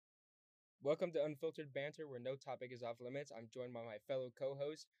Welcome to Unfiltered Banter, where no topic is off limits. I'm joined by my fellow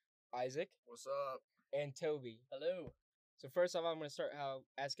co-host, Isaac What's up? and Toby. Hello. So first off, I'm going to start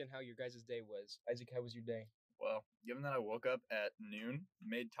asking how your guys' day was. Isaac, how was your day? Well, given that I woke up at noon,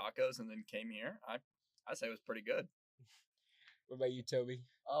 made tacos, and then came here, I say it was pretty good. What about you, Toby?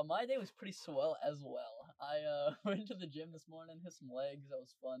 My day was pretty swell as well. I went to the gym this morning, hit some legs. That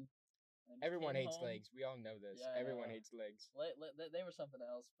was fun. And just Everyone came hates home. legs. We all know this. Yeah, Everyone yeah. hates legs. They were something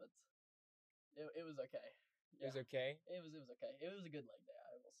else, but it was okay. It was okay? It was okay. It was a good leg day,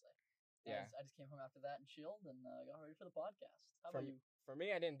 I will say. Yeah. I just came home after that and chilled and got ready for the podcast. How For, about you? for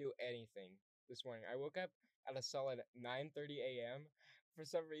me, I didn't do anything this morning. I woke up at a solid 9:30 a.m. For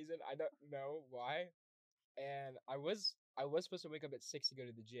some reason. I don't know why. And I was supposed to wake up at 6 to go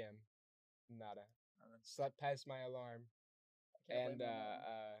to the gym. Nada. Slept past my alarm. I can't And blame my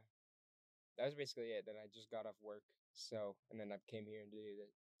mom. that was basically it. Then I just got off work. And then I came here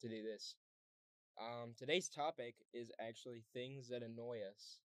to do this. Today's topic is actually things that annoy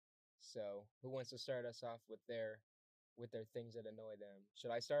us. So, who wants to start us off with their things that annoy them?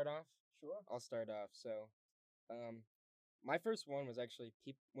 Should I start off? Sure. I'll start off. So, my first one was actually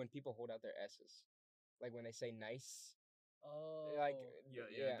when people hold out their S's, like when they say nice. Oh.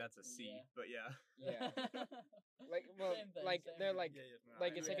 Yeah, that's a C, yeah. but yeah. Yeah. Like, well, Same thing, like same they're thing. like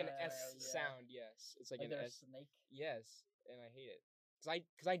like it's like an Yeah, S yeah. sound. Yes, it's like Like an they're a S. snake. Yes, and I hate it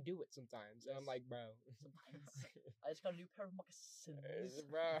because I do it sometimes, and I'm Yes. like, bro, Sometimes. I just got a new pair of moccasins.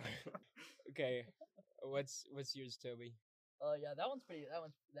 bro. Okay, what's yours, Toby? Yeah, that one's pretty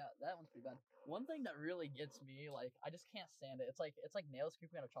pretty bad. One thing that really gets me, like, I just can't stand it. It's like nails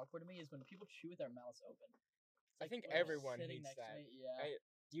creeping on a chalkboard to me is when people chew with their mouths open. It's I like think when they're everyone sitting hates next that. to me. Yeah.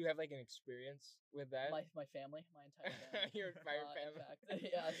 Do you have like an experience with that? My family, my entire family. Your entire In family. fact,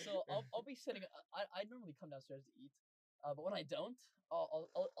 yeah. So I'll be sitting. I normally come downstairs to eat, but when I don't,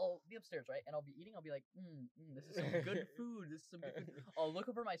 I'll be upstairs, right? And I'll be eating. I'll be like, this is some good food. This is some good food. I'll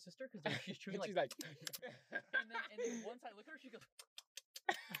look over my sister because she's chewing like. She's like. and then once I look at her, she goes.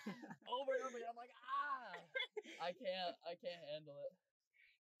 over and over again. I'm like, I can't handle it.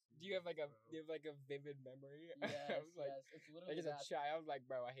 Do you have like a vivid memory? Yes, I was like, yes. It's like literally as a that. child, like,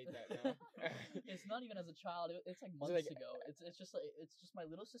 bro, I hate that now. It's not even as a child. It's like it months like- ago. It's just my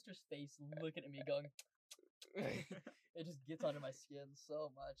little sister's face looking at me, going. It just gets under my skin so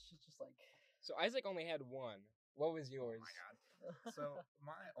much. It's just like. So Isaac only had one. What was yours? Oh my god. So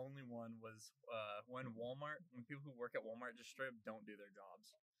my only one was when people who work at Walmart just straight up don't do their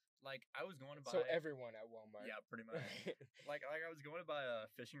jobs. Like I was going to buy. So everyone at Walmart. Yeah, pretty much. like I was going to buy a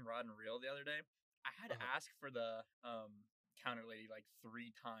fishing rod and reel the other day. I had to ask for the counter lady like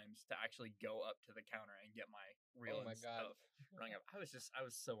 3 times to actually go up to the counter and get my reel Oh my and God. stuff running up. I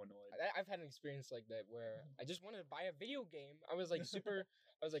was so annoyed. I've had an experience like that where I just wanted to buy a video game. I was super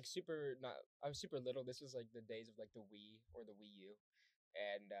little. This was like the days of like the Wii or the Wii U.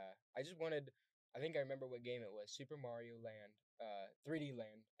 And I just wanted, I think I remember what game it was, Super Mario Land, 3D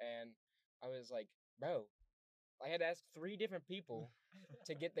Land. And I was like, bro, I had to ask 3 different people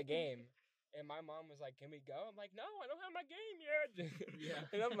to get the game. And my mom was like, can we go? I'm like, no, I don't have my game yet. Yeah.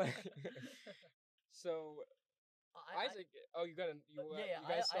 And I'm like, so Isaac, you got a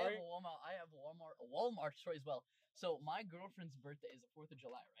story? I have a Walmart story as well. So my girlfriend's birthday is the 4th of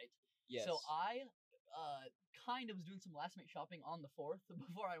July, right? Yes. So I kind of was doing some last minute shopping on the 4th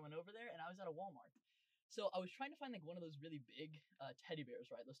before I went over there, and I was at a Walmart. So I was trying to find like one of those really big teddy bears,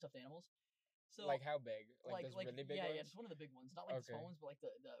 right? Those stuffed animals. So like how big? Like those really big yeah, ones? yeah, just one of the big ones, not like the Okay. small ones, but like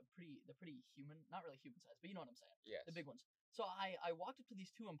the pretty human, not really human size, but you know what I'm saying. Yes. The big ones. So I walked up to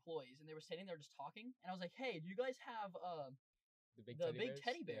these 2 employees, and they were standing there just talking, and I was like, "Hey, do you guys have The big the teddy big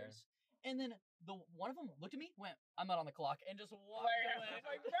teddy Yeah. bears?" And then one of them looked at me, went, "I'm not on the clock," and just walked Like, away. I'm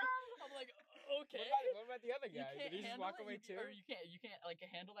like, bro. I'm like, okay. What about the other You guy? can't Did he just handle walk it? away too? Or you can't like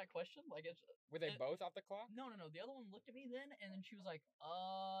handle that question? Like it's Were they it- both off the clock? no. The other one looked at me then, and then she was like,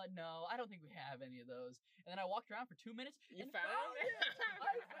 no, I don't think we have any of those." And then I walked around for 2 minutes. You and found it.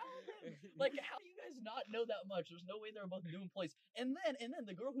 I found it. Like, how do you guys not know that much? There's no way they're both new employees. And then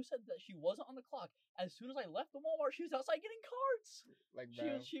the girl who said that she wasn't on the clock, as soon as I left the Walmart, she was outside getting cards. Like, She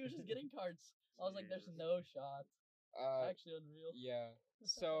bro. was just getting cards. I was like, there's Jesus. no shot. Actually unreal. Yeah.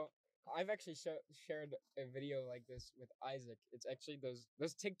 So I've actually shared a video like this with Isaac. It's actually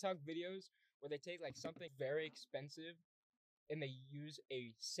those TikTok videos where they take like something very expensive and they use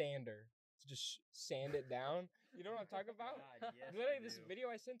a sander to just sand it down. You know what I'm talking about? God, yes, Literally, I this do. video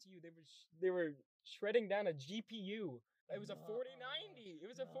I sent to you, they were shredding down a GPU. It was a No. 4090. It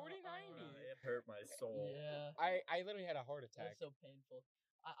was a No. 4090. It hurt my soul. Yeah. I literally had a heart attack. That's so painful.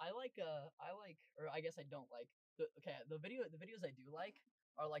 I like, or I guess I don't like the videos I do like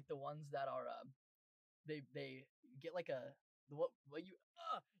are like the ones that are they get like what you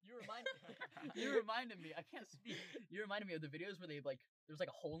reminded me. I can't speak. You reminded me of the videos where they like there's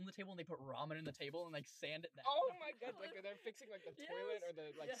like a hole in the table and they put ramen in the table and like sand it down. Oh my god! Like they're fixing like the toilet or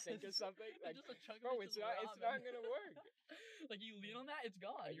the like sink or something. Like, just a chunk bro, of it's not gonna work. Like you lean on that, it's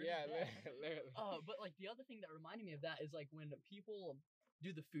gone. You're Yeah, just dead. literally. But like the other thing that reminded me of that is like when people do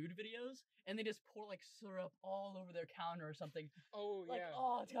the food videos and they just pour like syrup all over their counter or something. Oh Like, yeah.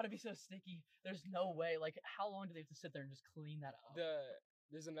 oh, it's gotta be so sticky. There's no way. Like, how long do they have to sit there and just clean that up?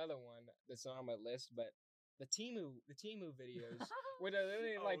 There's another one that's not on my list, but the Timu videos where they're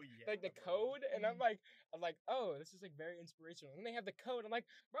literally Oh, like yeah, like the bro. code, and I'm like, oh, this is like very inspirational. And they have the code. I'm like,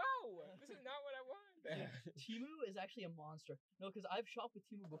 bro, this is not what I want. Timu is actually a monster. No, because I've shopped with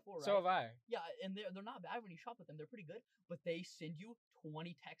Timu before, right? So have I. Yeah, and they're not bad when you shop with them. They're pretty good, but they send you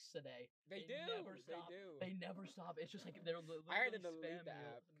 20 texts a day. They do. Never They stop. do. They never stop. It's just like they're literally I had to delete spam the you.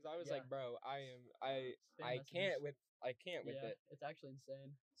 app because I was Yeah. like, bro, Spam I can't messages. with Yeah, it. it's actually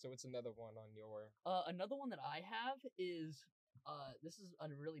insane. So it's another one on your. Another one that I have is this is a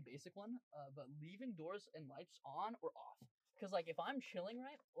really basic one, but leaving doors and lights on or off. Because like if I'm chilling,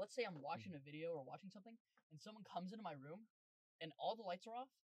 right? Let's say I'm watching a video or watching something, and someone comes into my room, and all the lights are off,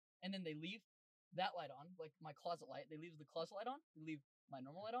 and then they leave that light on, like my closet light. They leave the closet light on. They leave my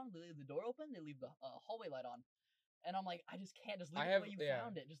normal light on. They leave the door open. They leave the hallway light on. And I'm like, I just can't. Just leave it the way you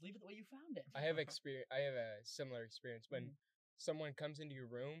found it. Just leave it the way you found it. I have a similar experience when someone comes into your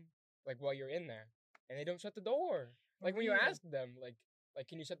room, like while you're in there, and they don't shut the door. Like when you real. ask them, like,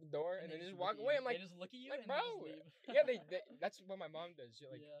 can you shut the door? And they just walk look away. at you. I'm like, they just look at you like, and bro. they just leave. Yeah, that's what my mom does. She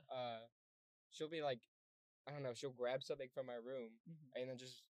like, Yeah. she'll be like, I don't know, she'll grab something from my room and then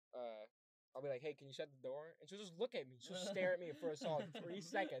just I'll be like, hey, can you shut the door? And she'll just look at me. She'll stare at me for a solid 3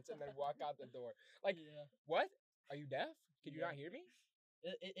 seconds and then walk out the door. Like, what? Are you deaf? Can you not hear me?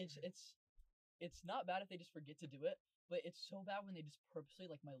 It's not bad if they just forget to do it, but it's so bad when they just purposely,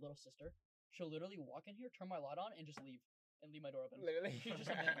 like my little sister, she'll literally walk in here, turn my light on, and just leave my door open. Literally, She's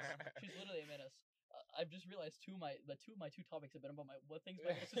just a menace. She's literally a menace. I've just realized two of my two topics have been about what things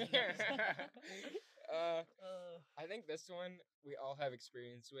my little sister does. I think this one we all have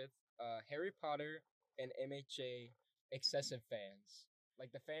experience with. Harry Potter and MHA excessive fans.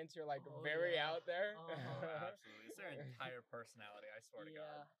 Like the fans who are like very out there. Absolutely. It's their entire personality, I swear to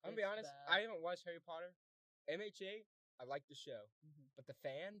God. I'm gonna be honest, I haven't watched Harry Potter. MHA, I like the show. But the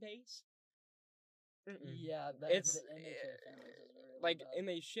fan base? Yeah, it's the MHA fan base is really like, bad. and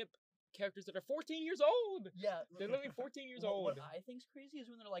they ship characters that are 14 years old. Yeah. They're literally 14 years old. What I think's crazy is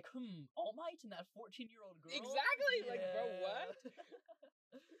when they're like, All Might and that 14-year-old girl. Exactly. Like, bro, what?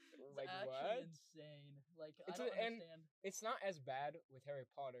 It's like, actually what? insane. Like, It's I don't understand. It's not as bad with Harry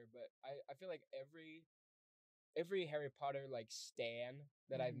Potter, but I feel like every Harry Potter like stan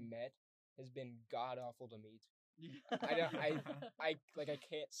that I've met has been god awful to meet. I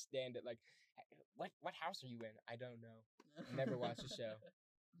can't stand it. Like, what house are you in? I don't know. Never watched the show.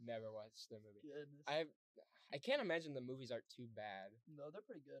 Never watched the movie. Goodness. I can't imagine the movies aren't too bad. No, they're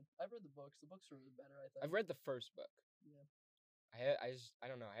pretty good. I've read the books. The books are really better, I think. I've read the first book. Yeah.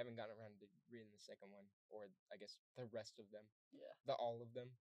 I don't know. I haven't gotten around to reading the second one, or I guess the rest of them. Yeah. All of them.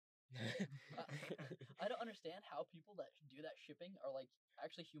 I don't understand how people that do that shipping are like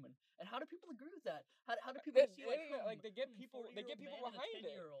actually human, and how do people agree with that? How do people see like they get people behind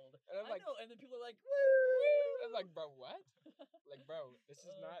it? And I'm like, I know, and then people are like, woo! I'm like, bro, what? Like, bro, this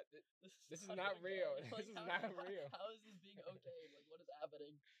is not. This is not real. This is not real. How is this being okay? Like, what is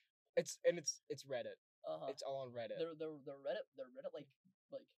happening? It's Reddit. It's all on Reddit. They're Reddit like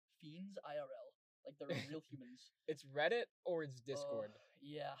fiends IRL. Like they're real humans. It's Reddit or it's Discord.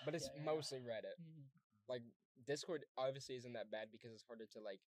 Yeah. But it's mostly Reddit. Mm-hmm. Like Discord obviously isn't that bad because it's harder to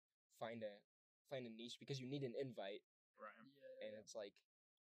like find a niche because you need an invite. Right. Yeah. And it's like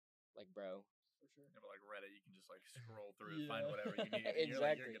bro. For sure. Yeah, but like Reddit, you can just like scroll through and find whatever you need.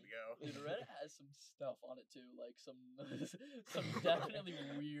 Exactly. You're good to go. Dude, Reddit has some stuff on it too, like some definitely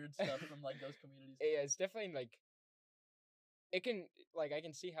weird stuff from like those communities. Yeah, it's definitely like it can like I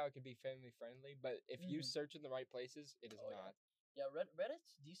can see how it could be family friendly, but if you search in the right places, it is not. Yeah,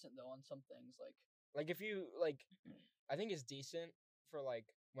 Reddit's decent though on some things. Like if you like, I think it's decent for like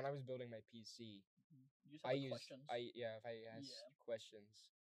when I was building my PC. I used questions. If I asked questions.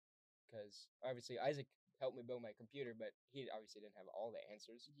 Because obviously Isaac helped me build my computer, but he obviously didn't have all the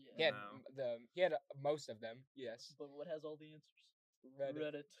answers. Yeah. He had most of them. Yes. But what has all the answers?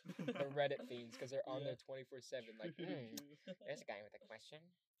 Reddit. The Reddit fiends, because they're on there 24/7. Like, there's a guy with a question.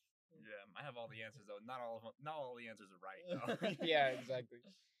 Yeah, I have all the answers though. Not all the answers are right though. Yeah, exactly.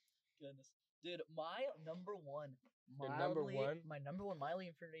 Goodness. Dude, my number one Your number mildly, one? my number one mildly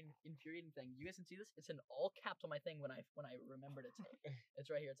infuriating thing. You guys can see this. It's in all caps on my thing when I remembered it. It's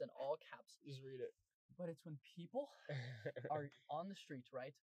right here. It's in all caps. Just read it. But it's when people are on the streets,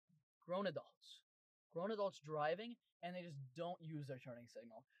 right? Grown adults driving, and they just don't use their turning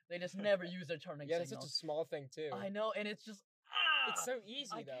signal. They just never use their turning Yeah, it's signal. such a small thing too. I know, and it's just It's so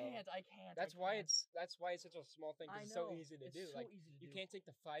easy I though. can't. That's why it's such a small thing. I Cause it's so know, easy to it's do. so Like easy to you do. can't take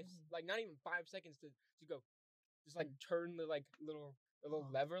the Mhm. like not even 5 seconds to go, just like turn the like little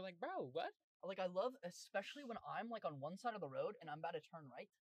lever. Like bro, what? Like I love, especially when I'm like on one side of the road and I'm about to turn right,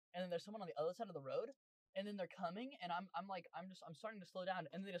 and then there's someone on the other side of the road, and then they're coming, and I'm starting to slow down,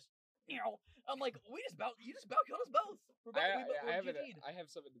 and they just. I'm like, you just about killed us both. We're I GG'd. have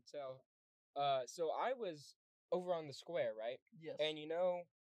something to tell. So I was over on the square, right? Yes. And you know,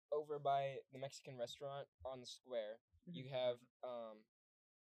 over by the Mexican restaurant on the square, you have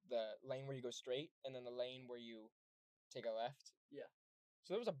the lane where you go straight, and then the lane where you take a left. Yeah.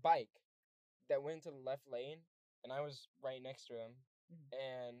 So there was a bike that went into the left lane, and I was right next to him,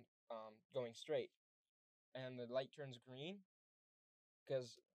 and going straight, and the light turns green,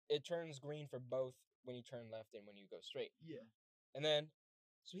 because it turns green for both when you turn left and when you go straight. Yeah. And then,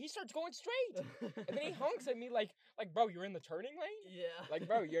 so he starts going straight, and then he honks at me like, bro, you're in the turning lane. Yeah. Like,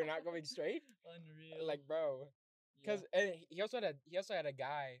 bro, you're not going straight. Unreal. Like, bro, because and he also had a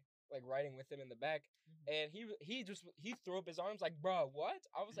guy like riding with him in the back, and he threw up his arms like, bro, what?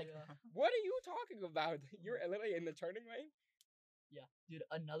 I was like, what are you talking about? You're literally in the turning lane. Yeah, dude.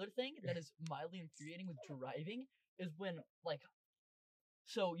 Another thing that is mildly infuriating with driving is when like,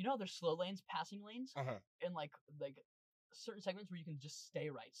 so you know how there's slow lanes, passing lanes, and like certain segments where you can just stay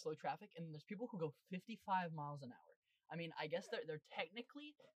right, slow traffic, and there's people who go 55 miles an hour. I mean, I guess they're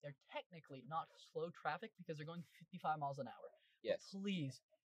technically not slow traffic because they're going 55 miles an hour. Yes. But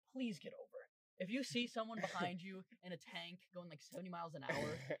please get over it. If you see someone behind you in a tank going like 70 miles an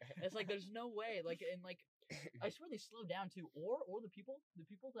hour, it's like there's no way. Like and like, I swear they slow down too, or the people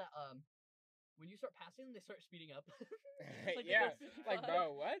that when you start passing them, they start speeding up. Like, yeah, like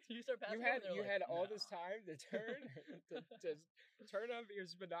bro, what? You start passing You had all no. this time to turn to turn up your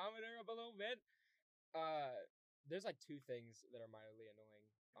speedometer up a little bit. There's like two things that are mildly annoying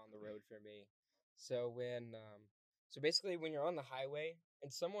on the road for me. So so basically when you're on the highway and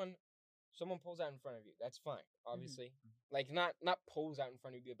someone pulls out in front of you, that's fine, obviously. Like not pulls out in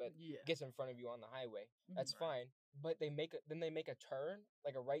front of you, but gets in front of you on the highway. That's fine. But they make a turn,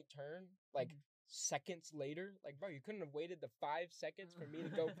 like a right turn, like seconds later. Like, bro, you couldn't have waited the 5 seconds for me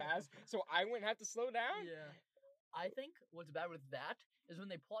to go past, so I wouldn't have to slow down. Yeah. I think what's bad with that is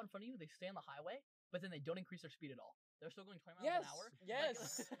when they pull out in front of you, they stay on the highway, but then they don't increase their speed at all. They're still going 20 miles an hour.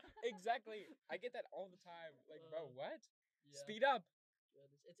 Yes, exactly. I get that all the time. Like, bro, what? Yeah. Speed up.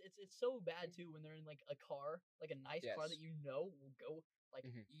 It's so bad too when they're in like a car, like a nice car that you know will go like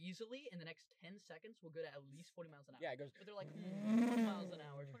easily in the next 10 seconds will go to at least 40 miles an hour. Yeah, it goes. But they're like 20 miles an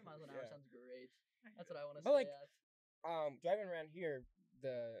hour. 20 miles an hour sounds great. That's what I want to say. Like, driving around here,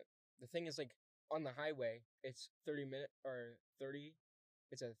 the thing is like on the highway, it's 30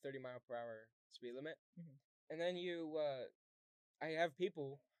 it's a 30 mile per hour speed limit, and then I have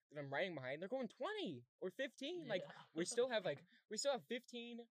people that I'm riding behind, they're going 20 or 15. Like we still have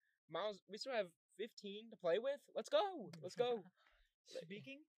 15 miles. We still have 15 to play with. Let's go.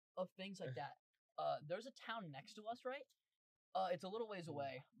 Speaking of things like that, there's a town next to us, right? It's a little ways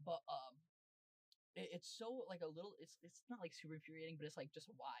away, but it's so like a little. It's not like super infuriating, but it's like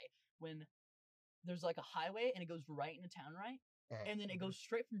just why when there's like a highway and it goes right into town, right? And then it goes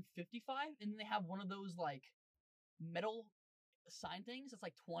straight from 55, and then they have one of those like metal sign things. It's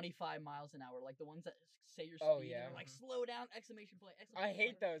like 25 miles an hour, like the ones that say your speed. And like slow down! Exclamation point! I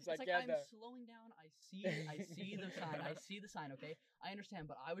hate those. Like yeah, I'm slowing down. I see the sign. I see the sign. Okay, I understand,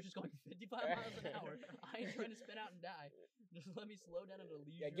 but I was just going 55 miles an hour. I ain't trying to spin out and die. Just let me slow down at a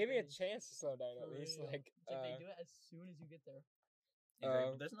leisure. Yeah, give me a chance to slow down at least. Like they do it as soon as you get there.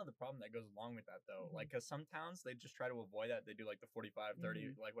 Exactly. But there's another problem that goes along with that though. Like, cause some towns they just try to avoid that. They do like the 45,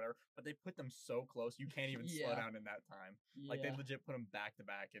 30, like whatever. But they put them so close, you can't even slow down in that time. Like they legit put them back to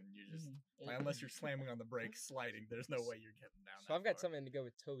back, and you just like, unless you're slamming on the brakes, sliding, there's no way you're getting down. So I've got something to go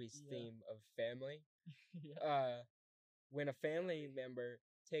with Toby's theme of family. When a family member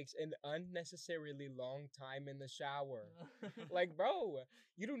takes an unnecessarily long time in the shower, like bro,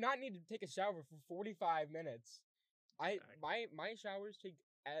 you do not need to take a shower for 45 minutes. My showers take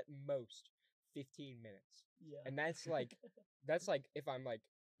at most 15 minutes. Yeah. And that's like if I'm like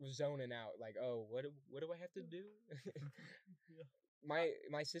zoning out, like, oh, what do I have to do?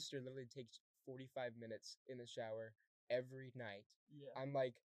 My sister literally takes 45 minutes in the shower every night. Yeah. I'm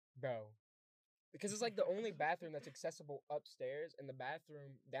like, bro, because it's like the only bathroom that's accessible upstairs, and the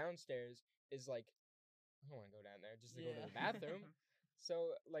bathroom downstairs is like, I don't want to go down there just to go to the bathroom.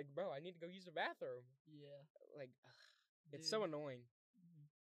 So like, bro, I need to go use the bathroom. Yeah. Like, it's so annoying. Mhm.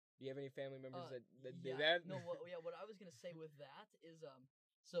 Do you have any family members that do Yeah. that? No, what I was gonna say with that is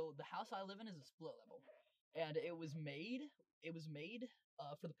so the house I live in is a split level, and it was made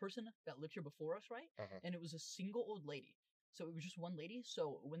for the person that lived here before us, right? And it was a single old lady, so it was just one lady.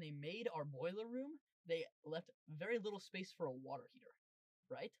 So when they made our boiler room, they left very little space for a water heater,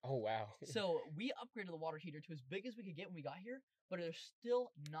 right? Oh wow. So we upgraded the water heater to as big as we could get when we got here, but there's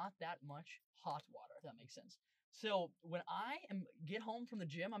still not that much hot water, if that makes sense. So when get home from the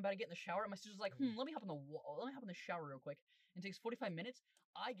gym, I'm about to get in the shower, and my sister's like, let me hop in the shower real quick. And it takes 45 minutes.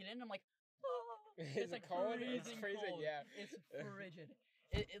 I get in, and I'm like, oh. It's like cold? It's freezing freezing, cold. yeah. It's frigid.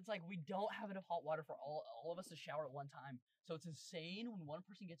 It's like we don't have enough hot water for all of us to shower at one time. So it's insane when one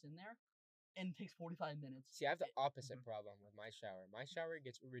person gets in there and it takes 45 minutes. See, I have the opposite problem with my shower. My shower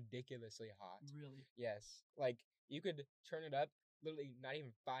gets ridiculously hot. Really? Yes. Like, you could turn it up literally not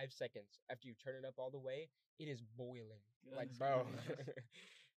even 5 seconds after you turn it up all the way. It is boiling. Like, bro.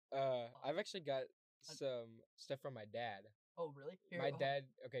 I've actually got some stuff from my dad. Oh, really? My dad.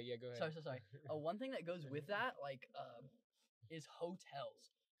 Okay, yeah, go ahead. Sorry. One thing that goes with that, like, is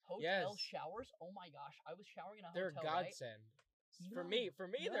hotels. Hotel showers. Oh my gosh, I was showering in a hotel. They're a godsend. Right? For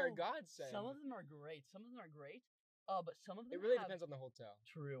me, they're a godsend. Some of them are great. But some of them it really depends on the hotel.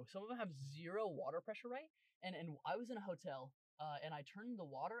 True. Some of them have zero water pressure, right? And I was in a hotel, and I turned the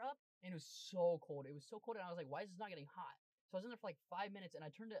water up, and it was so cold. It was so cold, and I was like, why is this not getting hot? So I was in there for like 5 minutes, and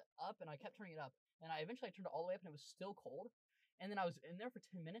I turned it up, and I kept turning it up, and I eventually turned it all the way up, and it was still cold. And then I was in there for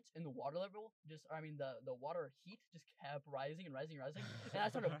 10 minutes, and the water level the water heat just kept rising and rising and rising, and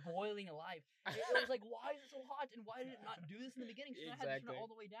I started boiling alive. It was like, why is it so hot, and why did it not do this in the beginning? So I had to turn it all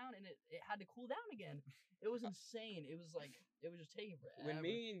the way down, and it had to cool down again. It was insane. It was just taking forever. When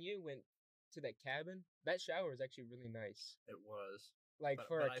me and you went to that cabin, that shower was actually really nice. It was. Like,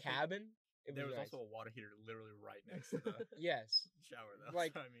 for a cabin, there was nice. Also a water heater literally right next to the yes shower, though.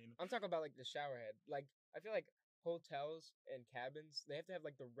 Like, I mean, I'm talking about like the shower head. Like, I feel like hotels and cabins, they have to have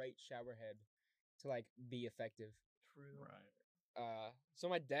like the right shower head to like be effective. True. Right. So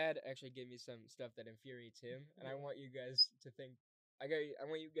my dad actually gave me some stuff that infuriates him, and I want you guys to think. I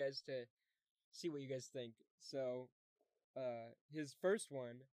want you guys to see what you guys think. So, his first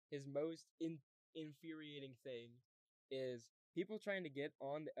one, his most infuriating thing, is people trying to get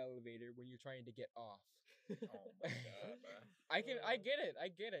on the elevator when you're trying to get off. Oh my god, bro. I get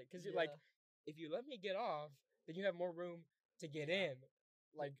it, because you're like, if you let me get off, then you have more room to get in.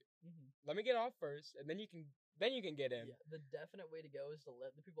 Like, let me get off first, and then you can get in. Yeah, the definite way to go is to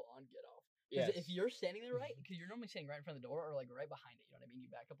let the people on get off. Yes. If you're standing there, right, because you're normally standing right in front of the door or like right behind it, you know what I mean?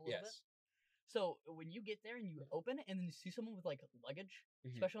 You back up a little bit. So when you get there and you open it, and then you see someone with like luggage,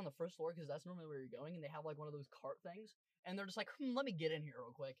 especially on the first floor, because that's normally where you're going, and they have like one of those cart things, and they're just like, let me get in here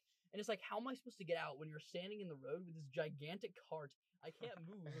real quick. And it's like, how am I supposed to get out when you're standing in the road with this gigantic cart? I can't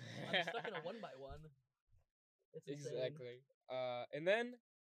move. I'm stuck in a 1x1. It's insane. Exactly. And then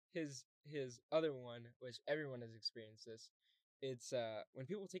his other one, which everyone has experienced this, it's when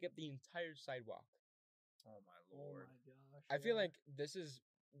people take up the entire sidewalk. Oh my lord. Oh my gosh. I feel like this is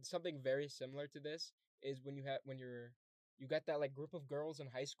something very similar to this is when you got that like group of girls in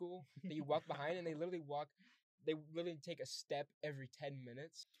high school that you walk behind, and they literally take a step every 10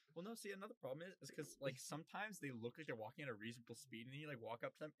 minutes. Well, no, see, another problem is because, like, sometimes they look like they're walking at a reasonable speed, and then you, like, walk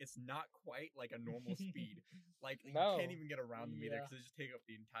up to them. It's not quite, like, a normal speed. Like, you can't even get around them either because they just take up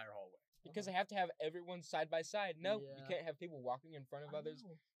the entire hallway. Because they have to have everyone side by side. No, you can't have people walking in front of others.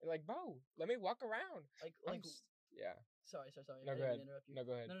 They're like, bro, let me walk around. Yeah. Sorry. No, go ahead. No,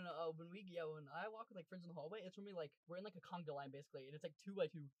 go ahead. No. When I walk with like friends in the hallway, it's normally like we're in like a conga line basically, and it's like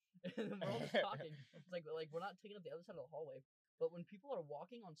 2x2, and we're all just talking. It's like we're not taking up the other side of the hallway. But when people are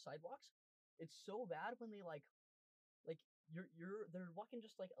walking on sidewalks, it's so bad when they like they're walking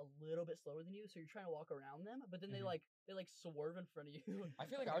just like a little bit slower than you, so you're trying to walk around them, but then they swerve in front of you. I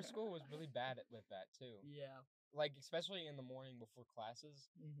feel like our school was really bad with that too. Yeah. Like, especially in the morning before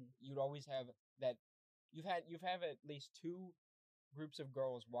classes, you'd always have that. You've had at least 2 groups of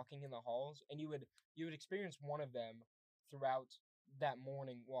girls walking in the halls, and you would experience one of them throughout that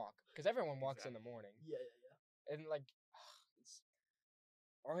morning walk, because everyone walks in the morning. Yeah. And like,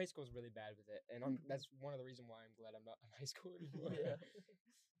 our high school is really bad with it, and that's one of the reasons why I'm glad I'm not in high school anymore. Yeah.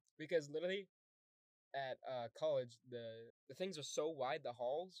 Because literally, at college, the things are so wide, the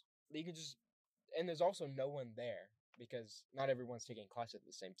halls, that you can just, and there's also no one there because not everyone's taking classes at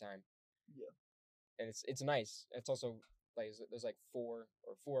the same time. Yeah. And it's nice. It's also Like there's like four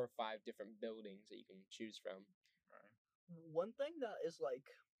or five different buildings that you can choose from. Right. One thing that is like,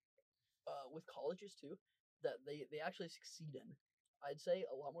 with colleges too, that they actually succeed in, I'd say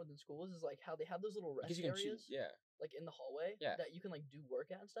a lot more than schools, is like how they have those little rest Because you can areas, choose, yeah. like in the hallway, Yeah. that you can like do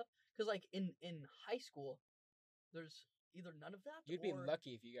work at and stuff. Because like in high school, there's either none of that. You'd be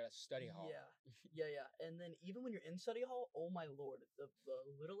lucky if you got a study hall. Yeah. And then even when you're in study hall, oh my lord, the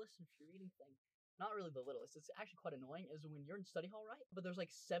littlest infuriating thing. Not really the littlest. It's actually quite annoying. Is when you're in study hall, right? But there's like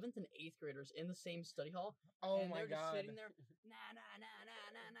 7th and 8th graders in the same study hall. Oh and my they're god! Just sitting there, nah.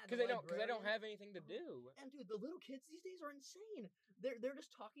 Because they don't have anything to do. And dude, the little kids these days are insane. They're just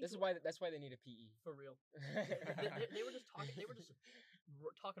talking. That's why they need a PE. For real. they were just talking. They were just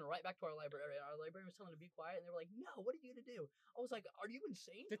talking right back to our librarian. Our librarian was telling them to be quiet, and they were like, "No, what are you gonna do?" I was like, "Are you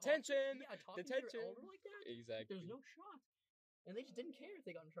insane? Detention! Talking Detention! to your elder like that? Exactly. There's no shot." And they just didn't care if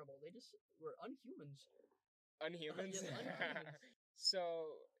they got in trouble. They just were unhumans. Unhumans? Yes, unhumans. So,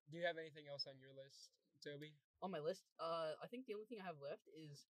 do you have anything else on your list, Toby? On my list, I think the only thing I have left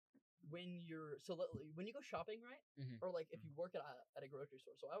is when you go shopping, right? Mm-hmm. Or like if you work at a grocery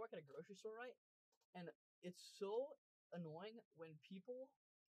store. So I work at a grocery store, right? And it's so annoying when people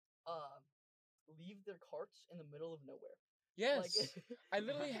leave their carts in the middle of nowhere. Yes. Like, I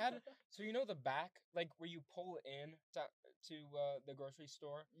literally had, so you know the back, like where you pull in to the grocery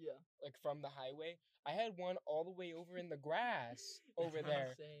store? Yeah. Like from the highway? I had one all the way over in the grass over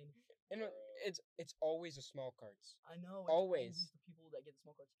there. Insane. And it's always the small carts. I know. It's always the people that get the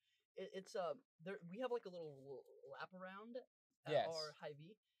small carts. It's there. We have like a little lap around at Yes. our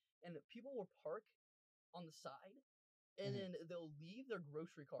Hy-Vee, and people will park on the side, and then they'll leave their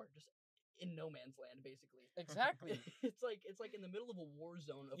grocery cart just in no man's land, basically. Exactly. It's like in the middle of a war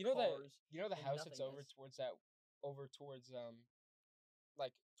zone of cars. The and house that's nothingness. towards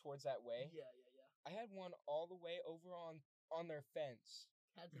that way. Yeah. I had one all the way over on their fence.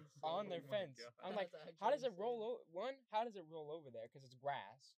 That's insane. On their fence. God. I'm like, That's how does it actually roll? One, how does it roll over there? Because it's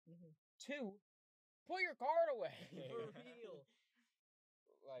grass. Mhm. Two, pull your cart away. For real.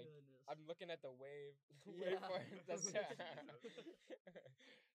 Like, Goodness. I'm looking at the wave. Yeah.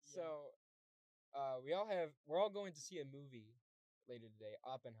 So, we're all going to see a movie later today,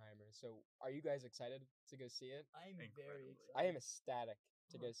 Oppenheimer. So, are you guys excited to go see it? I'm very Incredibly. excited. I am ecstatic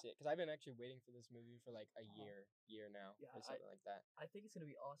to go see it because I've been actually waiting for this movie for like a year now, Yeah, or something like that. I think it's gonna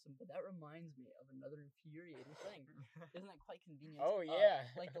be awesome, but that reminds me of another infuriating thing. Isn't that quite convenient? Oh yeah.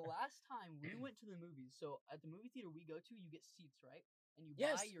 Like the last time we went to the movies, so at the movie theater we go to, you get seats, right? And you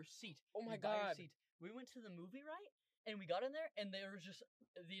Yes. buy your seat. Oh my You buy your God. seat. We went to the movie, right? And we got in there, and there was just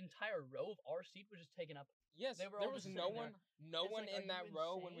the entire row of our seat was just taken up. Yes, They were there all was just no sitting one, there. no It's one like, in are that you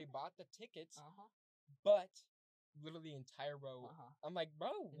row when we insane? bought the tickets, Uh-huh. but literally the entire row. Uh-huh. I'm like,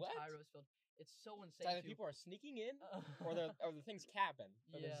 bro, what? Entire row's filled. It's so It's insane. either too. people are sneaking in or Uh, the thing's capping.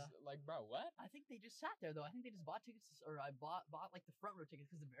 But Yeah. it's like, bro, what? I think they just sat there though. I think they just bought tickets, or I bought like the front row tickets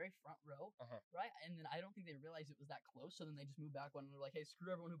because the very front row, Uh-huh. right? And then I don't think they realized it was that close, so then they just moved back one and they're like, "Hey, screw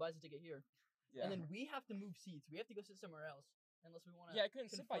everyone who buys a ticket here." Yeah. And then we have to move seats. We have to go sit somewhere else unless we want to. Yeah, I couldn't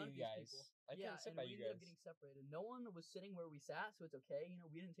sit by you guys. I Yeah, couldn't sit and by we you ended up guys. getting separated. No one was sitting where we sat, so it's okay. You know,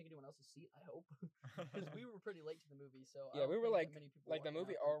 we didn't take anyone else's seat. I hope, because we were pretty late to the movie. So I Yeah, we don't were think like that many people the went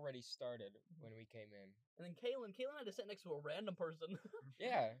movie after. already started when we came in. And then Caelan had to sit next to a random person.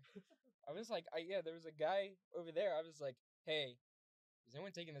 Yeah. I was like, there was a guy over there. I was like, hey, is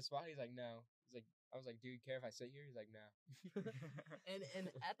anyone taking this spot? He's like, no. I was like, do you care if I sit here? He's like, no.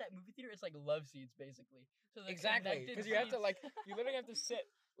 and at that movie theater, it's like love seats basically. So they're Exactly, connected because you have to seats. you literally have to sit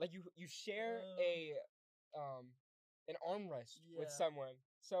you share an armrest with Yeah. someone.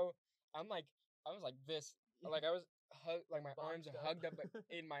 So I was like this, like I was my arms Boxed up. hugged up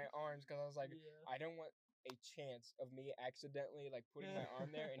in my arms because I was like, Yeah. I don't want a chance of me accidentally like putting my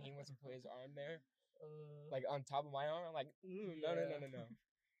arm there and he wants to put his arm there like on top of my arm. I'm like, no.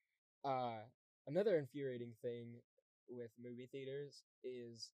 Another infuriating thing with movie theaters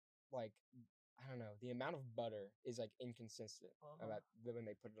is like, I don't know, the amount of butter is like inconsistent about when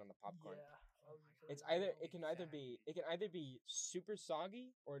they put it on the popcorn. Yeah. It's it can either be super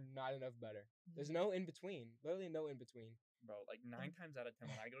soggy or not enough butter. There's no in between. Literally no in between. Bro, like 9 times out of 10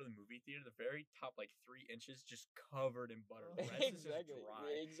 when I go to the movie theater, the very top like 3 inches just covered in butter. The rest is just dry.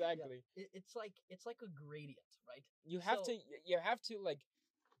 Exactly. Yeah. It's like a gradient, right? You have to like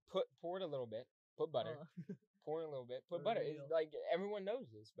pour it a little bit, put butter, pour it a little bit, put butter. It's like everyone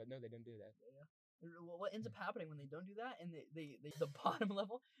knows this, but no, they didn't do that. Yeah. Well, what ends up happening when they don't do that, and they the bottom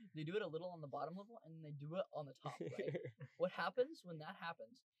level, they do it a little on the bottom level, and they do it on the top, right? What happens when that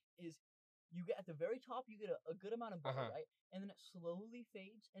happens is you get at the very top, you get a good amount of butter, right? And then it slowly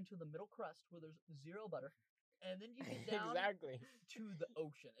fades into the middle crust where there's zero butter. And then you get down Exactly. to the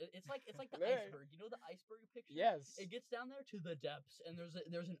ocean. It's like the Right. iceberg. You know the iceberg picture? Yes. It gets down there to the depths, and there's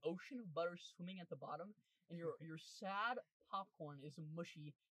an ocean of butter swimming at the bottom, and your sad popcorn is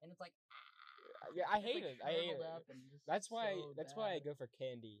mushy, and it's like Yeah, I it's hate like it. I hate shriveled it. up and just That's why. so That's why I bad. go for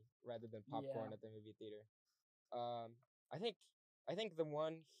candy rather than popcorn Yeah. at the movie theater. I think the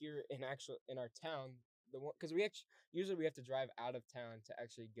one here in our town, the one because usually we have to drive out of town to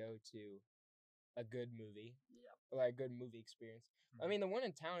actually go to a good movie, Yeah. like a good movie experience. I mean, the one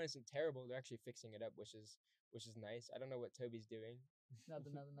in town isn't terrible. They're actually fixing it up, which is nice. I don't know what Toby's doing.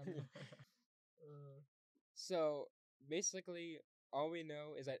 Nothing. So basically, all we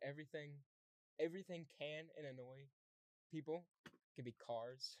know is that everything can and annoy people. It could be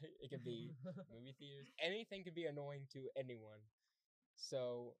cars. It could be movie theaters. Anything could be annoying to anyone.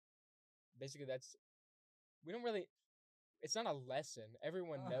 So basically, we don't really. It's not a lesson.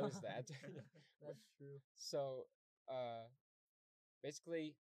 Everyone knows that. That's true. So,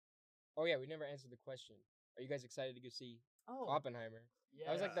 basically, oh yeah, we never answered the question. Are you guys excited to go see Oppenheimer? Yeah.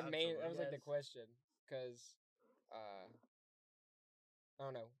 That was like the main. absolutely. That was like the Yes. question, because, I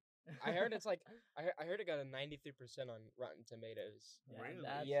don't know. I heard it's like I heard it got a 93% on Rotten Tomatoes. Yeah, Really?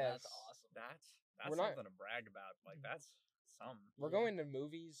 That's Yes. awesome. That's We're not- something to brag about. Like that's some. We're Yeah. going to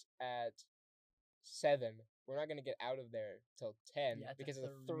movies at 7. We're not gonna get out of there till 10 Yeah, it's a because of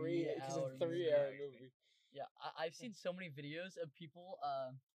the 3-hour 3-hour movie. movie. Yeah, I've seen so many videos of people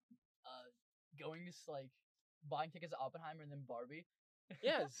going to like buying tickets to Oppenheimer and then Barbie.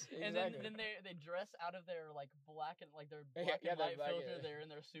 Yes, And exactly. then they dress out of their like black and like their Yeah, black and their white black- filter. They're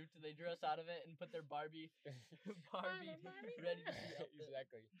in their suit. They dress out of it and put their Barbie Barbie ready to see outfit.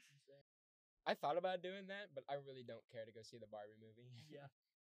 Exactly. It's insane. I thought about doing that, but I really don't care to go see the Barbie movie. Yeah,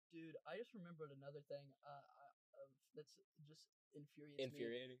 dude. I just remembered another thing. That's just infuriates me.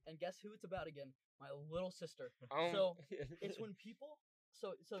 Infuriating. And guess who it's about again? My little sister. Um, So it's when people.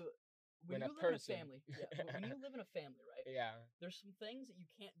 So when When a you live in a person- family, when you live in a family, right? yeah. There's some things that you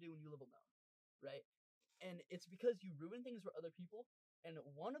can't do when you live alone, right? And it's because you ruin things for other people. And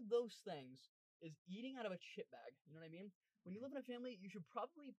one of those things is eating out of a chip bag. You know what I mean? When you live in a family, you should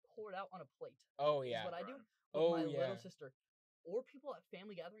probably pour it out on a plate. Oh Is yeah. what I do Right. with Oh, my yeah. little sister, or people at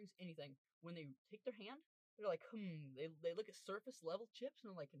family gatherings. Anything when they take their hand, they're like, They look at surface level chips and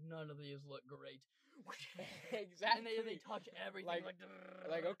they're like, none of these look great. Exactly. And they touch everything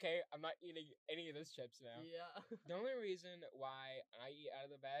Like okay, I'm not eating any of those chips now. Yeah. The only reason why I eat out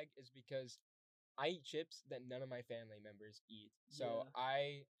of the bag is because I eat chips that none of my family members eat. So Yeah.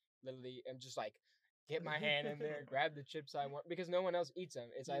 I literally am just like, get my hand in there, grab the chips I want because no one else eats them.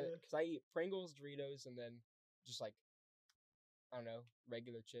 It's Yeah. because I eat Pringles, Doritos, and then just like I don't know,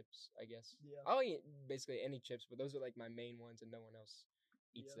 regular chips. I guess Yeah. I'll eat basically any chips, but those are like my main ones, and no one else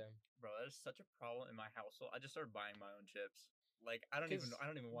eats Yeah. them. Bro, that is such a problem in my household. I just started buying my own chips. Like I don't even 'Cause-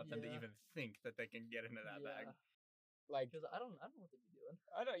 want them to Yeah. even think that they can get into that bag. Like Because I don't know what they'd be doing.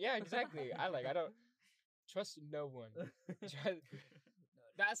 I don't. Yeah, exactly. I don't trust no one. Trust,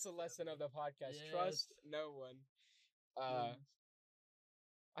 that's the lesson of the podcast. Yes. Trust no one. I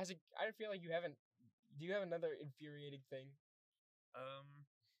feel like you haven't. Do you have another infuriating thing?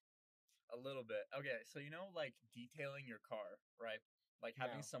 A little bit. Okay, so you know, like detailing your car, right? Like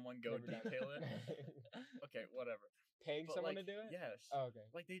having No, someone go never done detail it. Okay, whatever. Paying But, someone like, to do it? Yes. Oh, okay.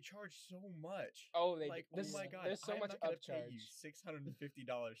 Like they charge so much. Oh, they. Like, This, oh my god, There's so I'm much not gonna pay you upcharge.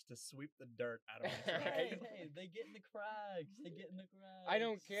 $650 to sweep the dirt out of my truck. Hey, they get in the crags. They get in the crags. I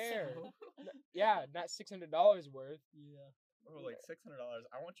don't care. So- Yeah, not $600 worth. Yeah. Bro, like $600.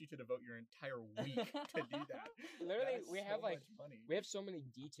 I want you to devote your entire week to do that. Literally, That is we so have like much money. we have so many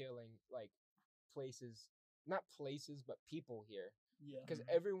detailing like places, not places, but people here. Yeah. Because Mhm.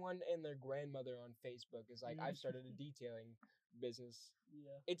 everyone and their grandmother on Facebook is like, Mhm. I've started a detailing business.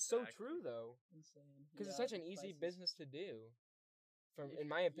 Yeah. It's so Exactly. true though, Insane. because it's Yeah, such an easy prices. business to do. If- In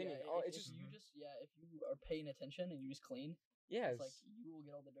my opinion, yeah, oh, if, it's if just you just if you are paying attention and you just clean, yes. it's like you will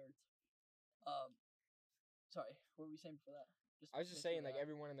get all the dirt. Sorry, what were we saying before that? I was just make sure saying, like that-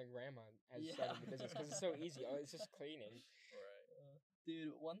 everyone and their grandma has Yeah. started the business because it's so easy. Oh, it's just cleaning. Right.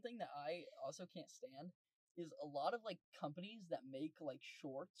 Dude, one thing that I also can't stand is a lot of like companies that make like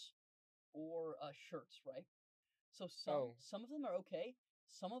shorts or shirts, right? So some of them are okay.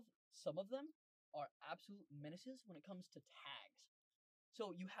 Some of them are absolute menaces when it comes to tags.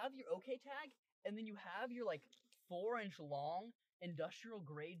 So you have your okay tag, and then you have your like 4-inch long industrial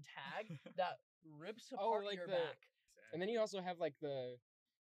grade tag that rips apart like your the- back. And then you also have like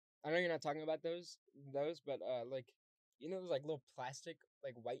I know you're not talking about those, but like you know those like little plastic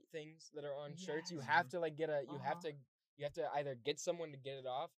like white things that are on shirts. You Yes. have to like get you have Uh-huh. to either get someone to get it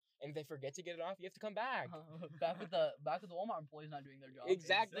off, and if they forget to get it off, you have to come back. Back with the Walmart employees not doing their job.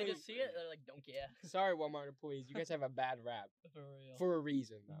 Exactly. They just see it, they're like, don't care. Sorry, Walmart employees, you guys have a bad rap For real. for a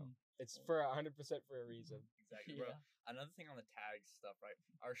reason, though. Mhm. It's for 100% for a reason. Exactly, bro. Yeah. Another thing on the tags stuff, right?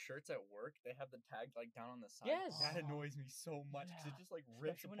 Our shirts at work, they have the tag like down on the side. Yes. That annoys me so much because it just like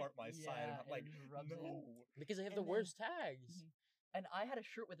rips Especially when apart my side. And I'm like, it just rubs no. in. Because they have And the then- worst tags. Mhm. And I had a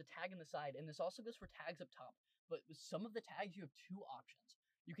shirt with a tag in the side, and this also goes for tags up top. But with some of the tags, you have two options.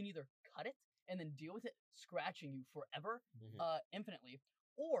 You can either cut it and then deal with it scratching you forever, infinitely,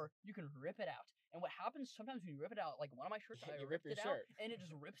 or you can rip it out. And what happens sometimes when you rip it out, like one of my shirts, I You ripped rip it your out, shirt. and it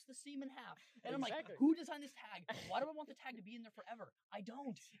just rips the seam in half. And I'm Exactly. like, who designed this tag? Why do I want the tag to be in there forever? I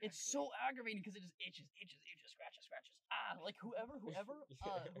don't. It's so aggravating because it just itches, scratches. Like whoever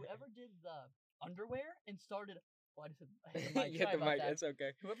did the underwear and started. Oh, I hit the mic. You hit Sorry the about mic. that. It's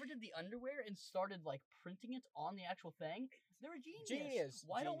okay. Whoever did the underwear and started like printing it on the actual thing, they're a genius. Genius.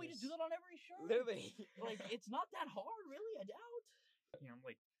 Why don't we just do that on every shirt? Literally. Like it's not that hard, really. I doubt. Yeah, I'm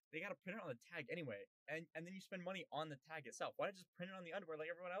like, they gotta print it on the tag anyway, and then you spend money on the tag itself. Why not just print it on the underwear like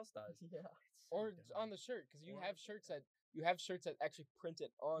everyone else does? Yeah. Or on the shirt, because you have shirts that actually print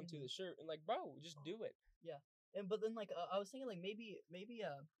it onto the shirt, and like, bro, just do it. But then like I was thinking like maybe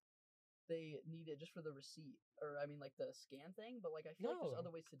they need it just for the receipt, or I mean like the scan thing. But like I feel like there's No.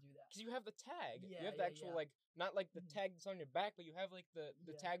 other ways to do that. Because you have the tag. Yeah, You have the yeah, actual yeah. like, not like the Mhm. tag that's on your back, but you have like the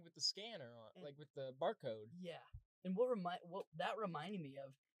Yeah. tag with the scanner on, And- like with the barcode. Yeah. And what that reminded me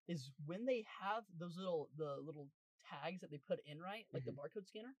of is when they have those little tags that they put in, right? Like the barcode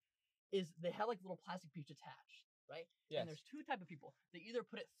scanner, is they have like little plastic piece attached, right? Yes. And there's two type of people. They either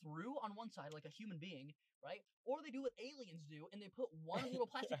put it through on one side like a human being, right? Or they do what aliens do and they put one of the little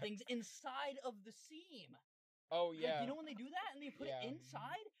plastic things inside of the seam. Oh Like, yeah. you know when they do that and they put Yeah. it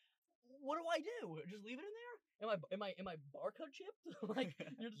inside? What do I do? Just leave it in there? Am I barcode chipped? Like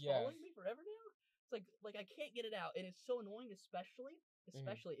you're just Yeah. following me forever now? It's like I can't get it out, and it's so annoying, especially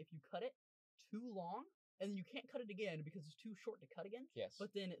if you cut it too long and then you can't cut it again because it's too short to cut again. Yes.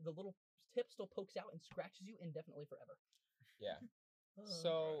 But then the little tip still pokes out and scratches you indefinitely forever. Yeah.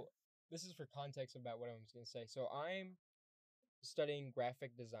 So this is for context about what I was gonna say. So I'm studying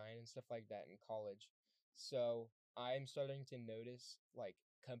graphic design and stuff like that in college. So I'm starting to notice like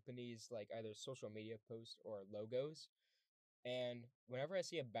companies like either social media posts or logos. And whenever I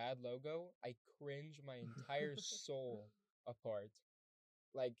see a bad logo, I cringe my entire soul apart.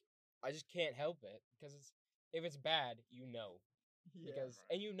 Like I just can't help it because if it's bad, you know. Because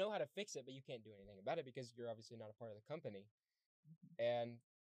and you know how to fix it, but you can't do anything about it because you're obviously not a part of the company. And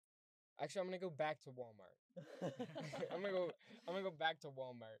actually, I'm gonna go back to Walmart. I'm gonna go back to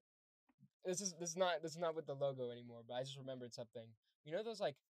Walmart. This is not with the logo anymore, but I just remembered something. You know those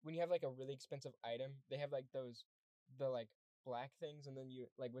like when you have like a really expensive item, they have like the like black things, and then you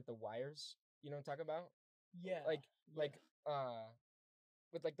like with the wires. You know what I'm talking about? Yeah. Like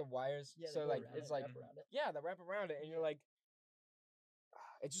with like the wires. Yeah, so they go like around it's it, like wrap around it. yeah, the wrap around it, and you're like,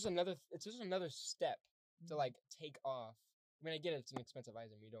 it's just another step to like take off. I mean, I get it's an expensive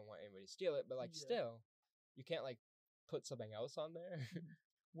item. You don't want anybody to steal it, but like still, you can't like put something else on there.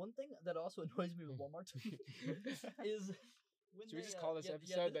 One thing that also annoys me with Walmart is when Should we they, just call this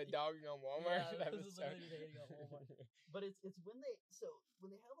episode "The Dogging on Walmart"? Yeah, this is literally just hating on Walmart. But it's when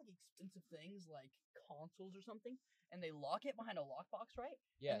they have like expensive things like consoles or something, and they lock it behind a lockbox, right?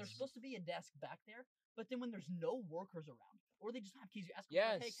 Yes. And there's supposed to be a desk back there, but then when there's no workers around, or they just have keys, you ask them,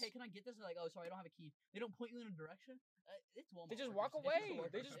 Yes. hey, can I get this? They're like, oh, sorry, I don't have a key. They don't point you in a direction. It's Walmart. They just workers. walk It's away. the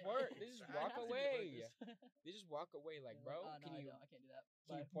workers. They just Yeah. work. They just It walk has to be the away. workers. They just walk away like, Yeah. bro, No, can you I can't do that.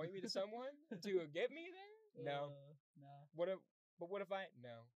 can you Bye. point me to someone to get me there? No. No. What if I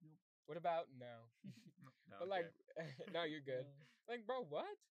no? Nope. What about no? No, But like, no, you're good. Like, bro, what?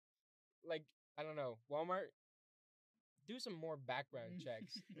 Like, I don't know. Walmart, do some more background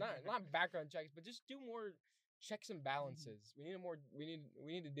checks. Not background checks, but just do more checks and balances. We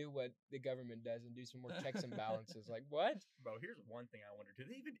need to do what the government does and do some more checks and balances. Like what? Bro, here's one thing I wonder: do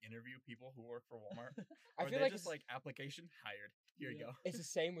they even interview people who work for Walmart? I Or feel they like just like application hired. Here you go. it's the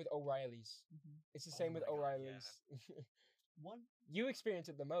same with O'Reilly's. It's the same with my God, O'Reilly's. One. You experience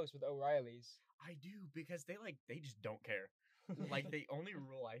it the most with O'Reilly's. I do because they just don't care. Like the only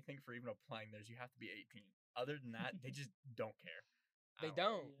rule I think for even applying there is you have to be 18. Other than that, they just don't care. They I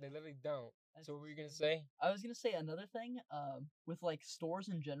don't. Yeah. They literally don't. That's So what were you gonna insane. say? I was gonna say another thing, with like stores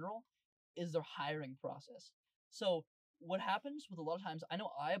in general, is their hiring process. So what happens with a lot of times? I know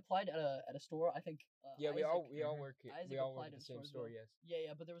I applied at a store. I think. Yeah, we Isaac- all work. Isaac We all work applied at the at same stores store. though. Yes.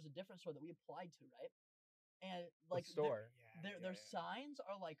 Yeah, but there was a different store that we applied to, right? and What like store? their signs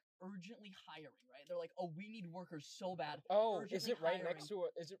are like urgently hiring, right? They're like, oh, we need workers so bad. Oh, is urgently it right hiring. next to?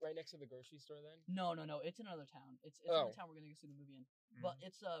 Is it right next to the grocery store then? No, it's in another town. It's another town we're gonna go see the movie in. But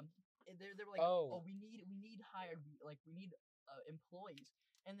it's they were like, oh, we need hired, like we need employees.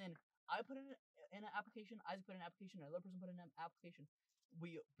 And then I put in an application. Isaac put in an application. Another person put in an application.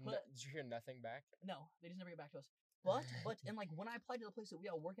 We put. Did you hear nothing back? No, they just never get back to us. But and like when I applied to the place that we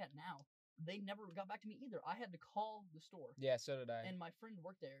all work at now, they never got back to me either. I had to call the store. Yeah, so did I. And my friend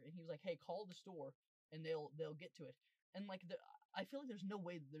worked there, and he was like, "Hey, call the store, and they'll get to it." And like, I feel like there's no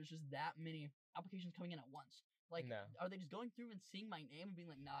way that there's just that many applications coming in at once. Like, no. Are they just going through and seeing my name and being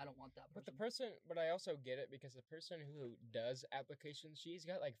like, "Nah, I don't want that person." But I also get it because the person who does applications, she's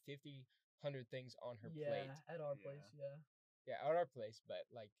got like 50, 100 things on her plate. Yeah, at our place, yeah. Yeah, at our place, but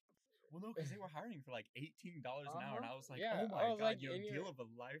like. Well, no, because they were hiring for like $18 an hour, and I was like, yeah, "Oh my god, like, deal of a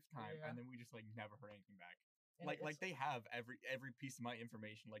lifetime!" Yeah. And then we just like never heard anything back. And like they have every piece of my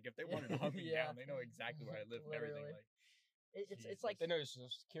information. Like if they wanted to hunt me down, they know exactly where I live and everything. Like it's like they know your social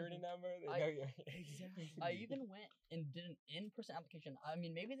security number. They know your exactly. I even went and did an in-person application. I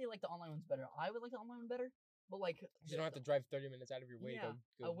mean, maybe they like the online ones better. I would like the online one better, but like you don't have to drive 30 minutes out of your way. Yeah,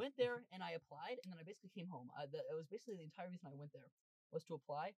 go. I went there and I applied, and then I basically came home. It was basically the entire reason I went there was to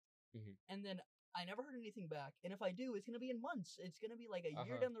apply, and then I never heard anything back. And if I do, it's gonna be in months. It's gonna be like a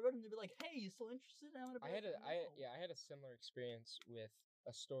year down the road, and they'll be like, "Hey, you still interested?" And I'm gonna be I had a similar experience with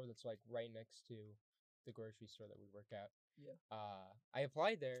a store that's like right next to the grocery store that we work at. Yeah. I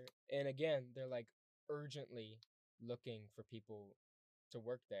applied there, and again, they're like urgently looking for people to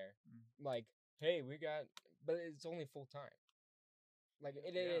work there. Like, hey, but it's only full time. Like,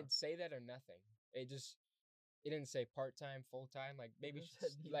 it didn't say that or nothing. It didn't say part time, full time. Like maybe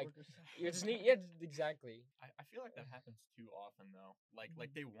like you just need exactly. I feel like that happens too often though. Like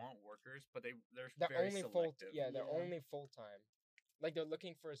they want workers, but they're very only selective. They're only full time. Like they're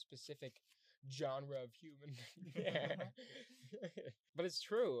looking for a specific genre of human. But it's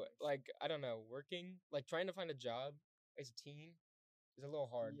true. Like I don't know, trying to find a job as a teen is a little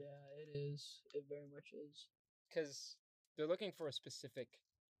hard. Yeah, it is. It very much is. Because they're looking for a specific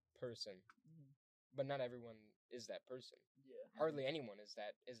person. But not everyone is that person. Yeah. Hardly anyone is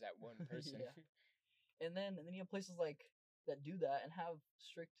that one person. And then you have places like that do that and have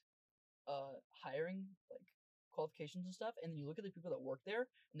strict hiring like qualifications and stuff, and then you look at the people that work there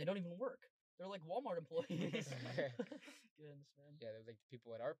and they don't even work. They're like Walmart employees. Goodness, man. Yeah, they're like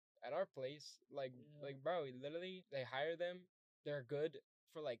people at our place. Like bro, literally they hire them. They're good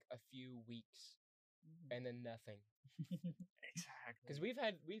for like a few weeks, and then nothing. Exactly. Because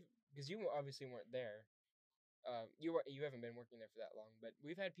because you obviously weren't there. You haven't been working there for that long, but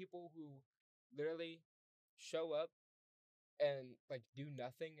we've had people who literally show up and like do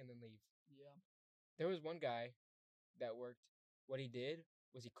nothing and then leave. Yeah. There was one guy that worked. What he did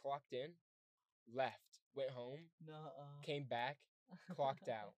was he clocked in, left, went home, came back, clocked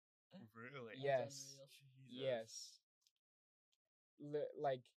out. Really? Yes. Yes.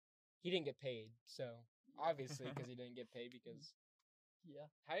 Like he didn't get paid, so obviously because he didn't get paid because. Yeah.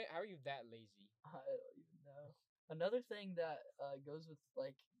 How are you that lazy? I don't even know. Another thing that goes with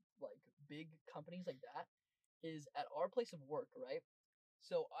like big companies like that is at our place of work, right?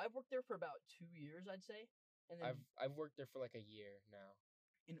 So I've worked there for about 2 years, I'd say, and then I've worked there for like a year now.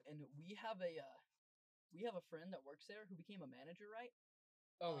 And we have a friend that works there who became a manager, right?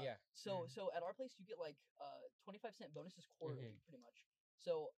 Oh yeah. So at our place you get like 25-cent bonuses quarterly, pretty much.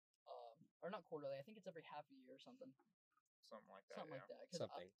 So or not quarterly. I think it's every half a year or something. Something like that. Because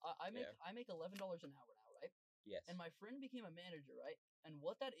I make $11 an hour now, right? Yes. And my friend became a manager, right? And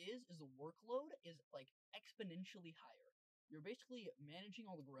what that is the workload is like exponentially higher. You're basically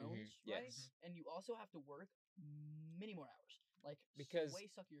managing all the groans, right? Yes. And you also have to work many more hours, like because way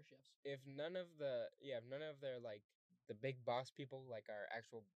suckier shifts. If none of their like the big boss people, like our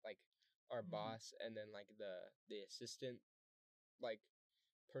actual like our boss, and then like the assistant like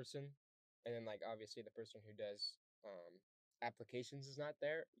person, and then like obviously the person who does applications is not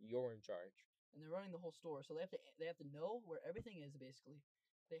there, you're in charge. And they're running the whole store, so they have to know where everything is. Basically,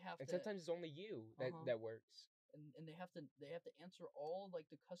 and sometimes it's only you that works. And they have to answer all like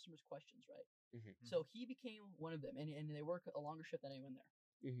the customers' questions, right? So he became one of them, and they work a longer shift than anyone there.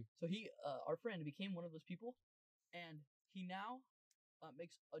 So he, our friend, became one of those people, and he now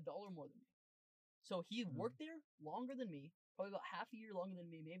makes $1 more than me. So he worked there longer than me, probably about half a year longer than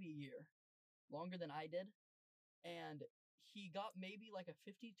me, maybe a year longer than I did, and he got maybe like a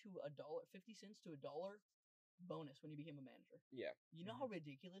 50 cents to $1 bonus when he became a manager. Yeah. You know how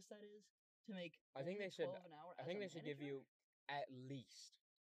ridiculous that is to make. I think they should. An hour I think they should give you at least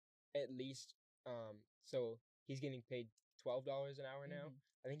So he's getting paid $12 an hour now. Mhm.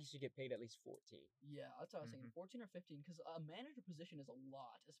 I think he should get paid at least 14. Yeah, that's what I was thinking. 14 or 15, because a manager position is a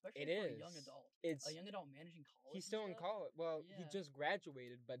lot, especially It for a is. young adult. It's A young adult managing college. he's still in and stuff. college. Well, he Yeah. just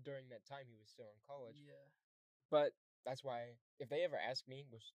graduated, but during that time he was still in college. Yeah. But that's why if they ever ask me,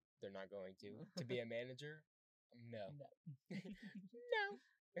 which they're not going to be a manager, no. No.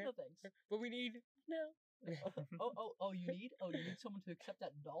 No thanks. But we need no. You need someone to accept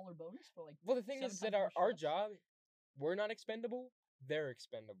that dollar bonus for like. Well, the thing is that our job, we're not expendable. They're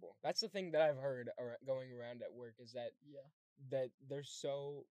expendable. That's the thing that I've heard going around at work is that that they're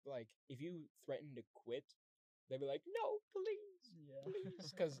so like if you threaten to quit, they'll be like, no, please,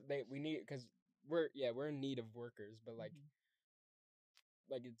 because we're in need of workers, but like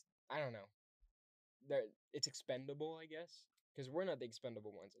it's I don't know, it's expendable, I guess, because we're not the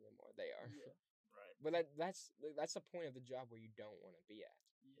expendable ones anymore. They are. Yeah. Right. But that's the point of the job where you don't want to be at.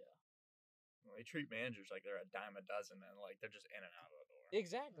 Yeah. Well, they treat managers like they're a dime a dozen, and like they're just in and out of the door.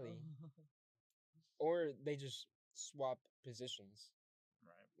 Exactly. Or they just swap positions.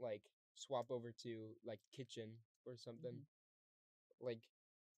 Right. Like swap over to like kitchen or something. Like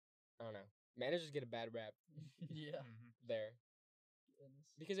I don't know. Managers get a bad rap. Yeah. There.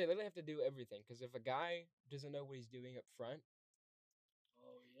 Goodness. Because they literally have to do everything. Because if a guy doesn't know what he's doing up front,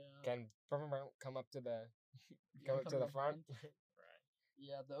 can come up to the front. Right.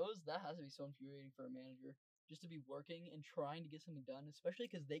 Yeah, that has to be so infuriating for a manager just to be working and trying to get something done, especially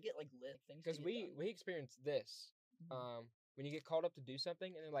because they get like lit things. Because we experienced this. When you get called up to do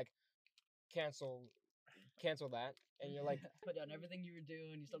something and they're like, cancel that, and you're like, put down everything you were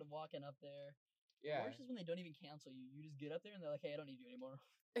doing. You started walking up there. Yeah. Worse is when they don't even cancel you. You just get up there and they're like, "Hey, I don't need you anymore."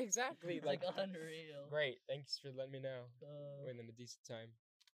 Exactly. It's like unreal. Great. Thanks for letting me know. Waiting a decent time.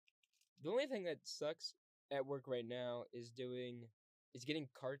 The only thing that sucks at work right now is getting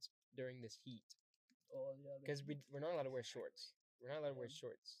carts during this heat. Oh yeah. Because we're not allowed to wear shorts. We're not allowed to wear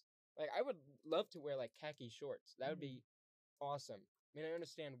shorts. Like I would love to wear like khaki shorts. That would be awesome. I mean, I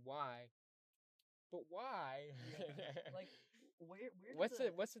understand why, but why? Yeah. Like where what's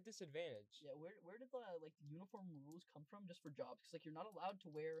the disadvantage? Yeah, where did the like the uniform rules come from just for jobs? Because like you're not allowed to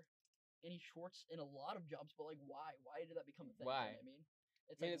wear any shorts in a lot of jobs, but like why? Why did that become a thing? Why? You know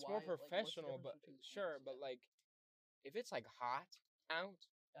what I mean? It's more professional, but sure, but like if it's like hot out,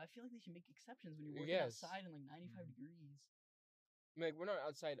 I feel like they should make exceptions when you're working outside in like 95 degrees. I mean, like we're not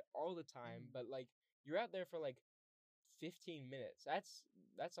outside all the time, but like you're out there for like 15 minutes.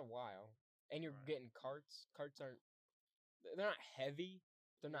 That's a while, and you're getting carts. Carts they're not heavy.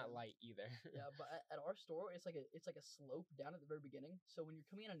 They're not light either. Yeah, but at our store, it's like a slope down at the very beginning. So when you're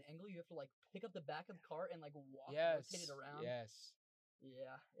coming at an angle, you have to like pick up the back of the cart and like rotate it around. Yes.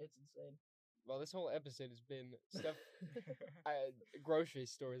 Yeah, it's insane. Well, this whole episode has been stuff. Grocery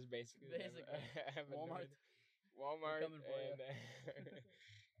stores, basically. Walmart. Coming for you.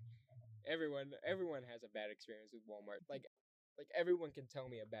 Everyone has a bad experience with Walmart. Like everyone can tell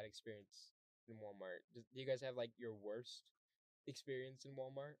me a bad experience in Walmart. Do you guys have like your worst experience in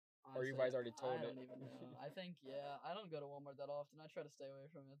Walmart? Honestly, or you guys already told it? I don't even know. I think, I don't go to Walmart that often. I try to stay away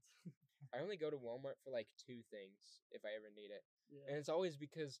from it. I only go to Walmart for like 2 things if I ever need it. Yeah. And it's always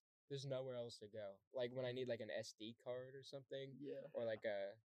because there's nowhere else to go. Like when I need like an SD card or something. Yeah. Or like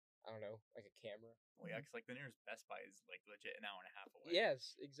I don't know, like a camera. Well, yeah, because like the nearest Best Buy is like legit an hour and a half away.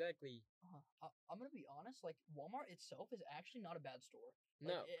 Yes, exactly. I'm gonna be honest. Like Walmart itself is actually not a bad store.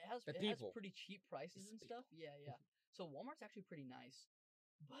 Like, no, it has pretty cheap prices and stuff. Yeah. So Walmart's actually pretty nice.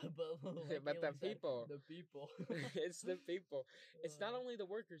 But but the people. It's the people. It's not only the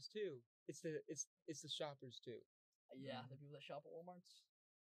workers too. It's the shoppers too. Yeah, the people that shop at Walmart's.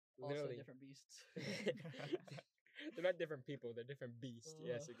 Literally. Also different beasts. They're not different people. They're different beasts.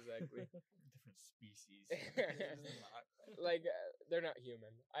 Yes, exactly. Different species. Like they're not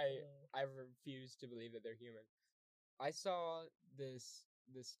human. I refuse to believe that they're human. I saw this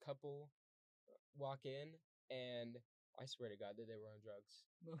couple walk in, and I swear to God that they were on drugs.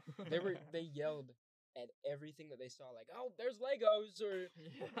 They yelled at everything that they saw, like, "Oh, there's Legos," or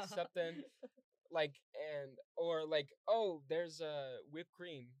something, like, or like, "Oh, there's whipped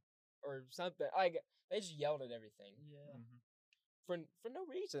cream," or something. Like they just yelled at everything. Yeah. For no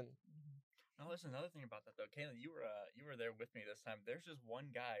reason. Now, listen, another thing about that though, Caelan, you were there with me this time. There's just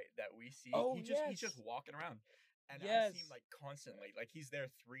one guy that we see. Oh, he's just walking around. And I see him like constantly, like he's there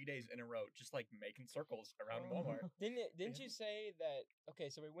 3 days in a row, just like making circles around Walmart. Didn't you say that? Okay,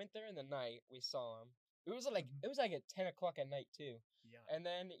 so we went there in the night. We saw him. It was like at 10 o'clock at night too. Yeah. And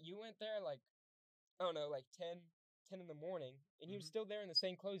then you went there like, I don't know, like 10 in the morning, and he was still there in the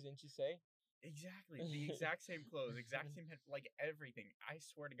same clothes. Didn't you say? Exactly. The exact same clothes, exact same head, like everything. I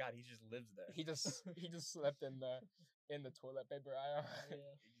swear to God, he just lives there. He just slept in the toilet paper aisle. Yeah.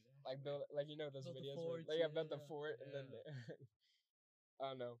 Like build, like you know those Built the videos fort, where they built the yeah. fort and then Yeah. I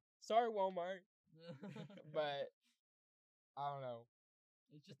don't know. Sorry, Walmart, but I don't know.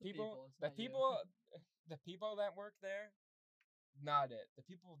 It's just The it's not you. the people that work there, not it. The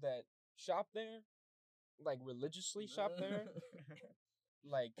people that shop there, like religiously shop there,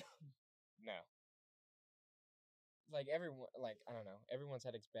 like no. Like everyone, like I don't know. Everyone's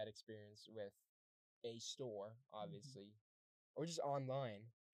had a bad experience with a store, obviously, or just online.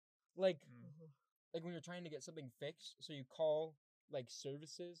 Like like when you're trying to get something fixed, so you call like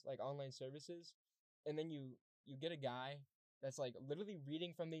services, like online services, and then you get a guy that's like literally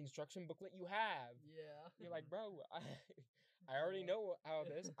reading from the instruction booklet you have. Yeah. You're like, bro, I already know how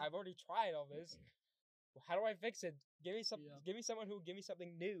this. I've already tried all this. How do I fix it? Give me some. Yeah. Give me someone who will give me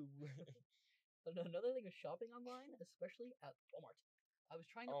something new. Another thing is shopping online, especially at Walmart. I was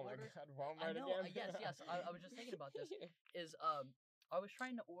trying to Oh my order. god, I Walmart know. again. Yes. I was just thinking about this. Is I was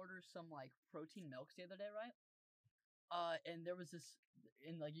trying to order some like protein milks the other day, right? And there was this,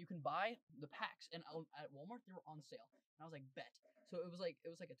 and like you can buy the packs, and at Walmart they were on sale, and I was like, bet. So it was like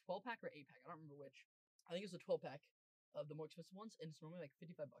a 12-pack or 8-pack. I don't remember which. I think it was a 12-pack of the more expensive ones, and it's normally like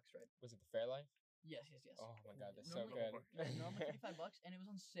 $55, right? Was it the Fairlife? Yes. Oh my god, that's so Normally, good. yeah, normally $55, and it was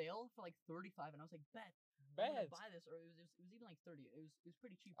on sale for like 35, and I was like, bet. I'm Bet. gonna buy this, or it was even like 30. It was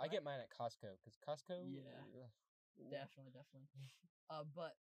pretty cheap. I Right? get mine at Costco because Costco. Yeah. Definitely.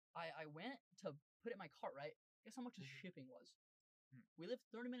 But I went to put it in my cart, right? Guess how much the shipping was? We lived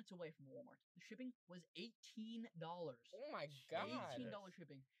 30 minutes away from Walmart. The shipping was $18. Oh my god. $18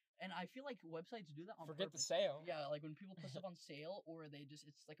 shipping. And I feel like websites do that on Forget the purpose. sale. Yeah, like when people put stuff on sale, or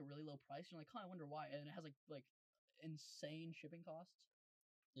it's like a really low price. You're like, I wonder why, and it has like insane shipping costs.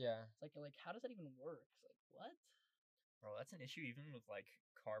 Yeah. It's like how does that even work? It's like what? Bro, that's an issue even with like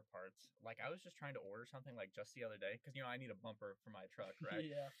car parts. Like I was just trying to order something like just the other day because I need a bumper for my truck, right?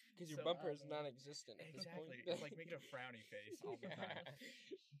 Yeah. Because your So- bumper is non-existent at this Exactly. point. It's like making a frowny face all the time.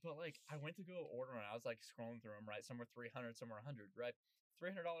 But like I went to go order and I was like scrolling through them, right? Some were 300, some were 100, right?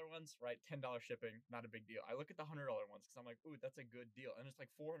 $300 ones, right? $10 shipping, not a big deal. I look at the $100 ones because I'm like, ooh, that's a good deal, and it's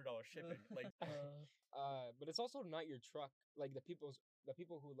like $400 shipping. Like, But it's also not your truck. Like the people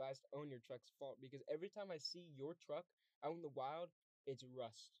who last own your truck's fault because every time I see your truck out in the wild, it's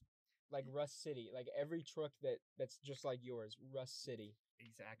rust. Like Rust City. Like every truck that's just like yours, Rust City.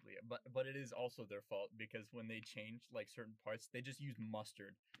 exactly. But it is also their fault because when they changed like certain parts, they just used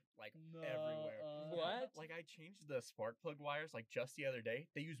mustard like everywhere. What? Like I changed the spark plug wires like just the other day.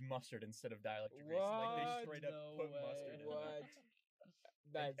 They use mustard instead of dielectric grease. Like they What? straight up No put way. mustard in What?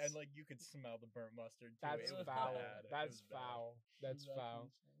 there. And like you could smell the burnt mustard too. That's It was foul. bad. It That's was bad. foul. That's foul.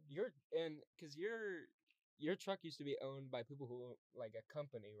 insane. Because your truck used to be owned by people who like a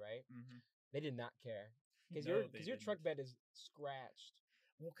company, right? Mm-hmm. They did not care. Because No, your truck bed is scratched.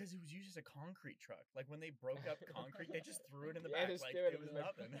 Well, because it was used as a concrete truck. Like when they broke up concrete, they just threw it in the Yeah, back. just Like threw it in was the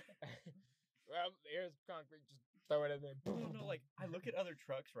back. nothing. Well, here's concrete. Just throw it in there. No, like I look at other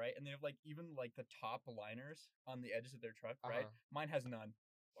trucks, right, and they have like even like the top liners on the edges of their truck, right? Mine has none.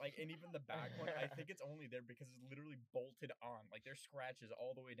 Like, and even the back one, I think it's only there because it's literally bolted on. Like there's scratches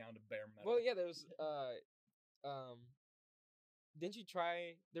all the way down to bare metal. Well, yeah, there's didn't you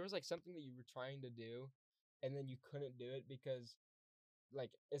try? There was like something that you were trying to do, and then you couldn't do it because,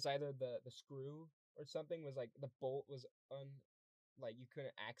 like, it's either the screw or something was like the bolt was like you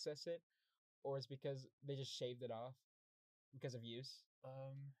couldn't access it, or it's because they just shaved it off because of use.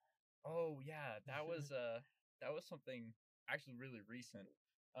 Oh yeah, that was something actually really recent.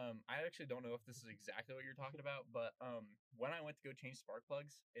 I actually don't know if this is exactly what you're talking about, but when I went to go change spark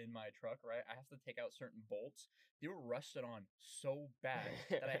plugs in my truck, right, I have to take out certain bolts. They were rusted on so bad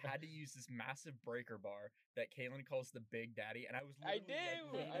that I had to use this massive breaker bar that Caelan calls the Big Daddy, and I was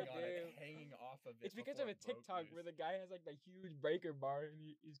literally hanging off of it. It's because of a TikTok where the guy has like the huge breaker bar, and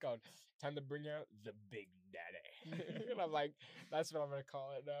he's going, "Time to bring out the Big Daddy," and I'm like, "That's what I'm gonna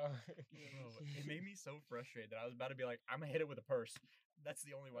call it now." Bro, it made me so frustrated that I was about to be like, "I'm gonna hit it with a purse." That's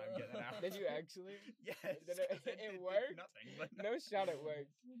the only way I'm getting it out. Did you actually? Yes. It worked? Nothing. But No shot it worked.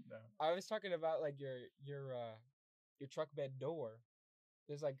 No. I was talking about like your truck bed door.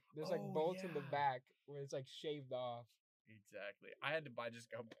 There's like bolts in the back where it's like shaved off. Exactly. I had to buy just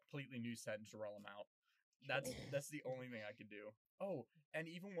a completely new set and drill them out. That's the only thing I could do. Oh, and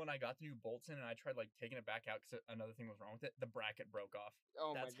even when I got the new bolts in and I tried like taking it back out because another thing was wrong with it, the bracket broke off.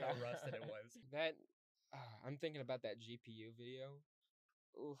 Oh That's my god, how rusted it was. That I'm thinking about that GPU video.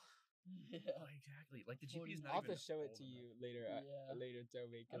 Oof. Yeah. Oh, exactly. Like the GPU is not I'll have even to show it old to enough. you later, Yeah. later,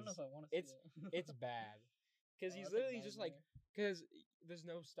 Toby. I don't know Because if I want to see it's it. it's bad. Because Oh, he's that's a literally just like, nightmare. because there's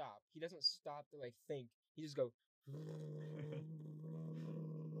no stop. He doesn't stop to like think. He just go.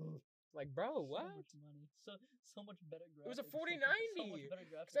 Like, bro, So what? much money. So much better graphics. It was a So 4090. much better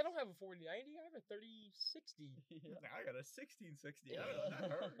graphics. Because I don't have a 4090. I have a 3060. Yeah. Now I got a 1660. I don't know.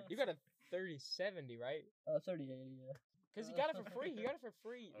 That hurts. You got a 3070, right? 3080. Yeah. Because you got it for free. You got it for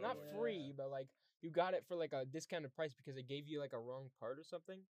free. Not Oh, free, but like you got it for like a discounted price because they gave you like a wrong part or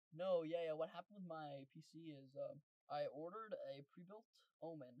something. No, yeah. What happened with my PC is I ordered a pre-built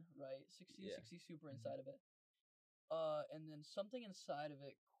Omen, right? 1660 Super inside of it. And then something inside of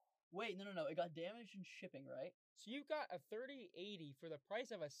it. Wait, no. It got damaged in shipping, right? So you got a 3080 for the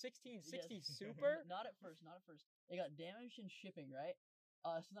price of a 1660 Yes. Super? Not at first. It got damaged in shipping, right?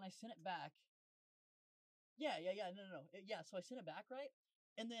 So then I sent it back. Yeah. No. So I sent it back, right?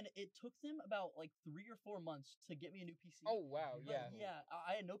 And then it took them about like 3 or 4 months to get me a new PC. Oh wow, yeah. But yeah,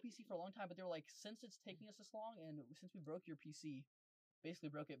 I had no PC for a long time, but they were like, since it's taking us this long, and since we broke your PC,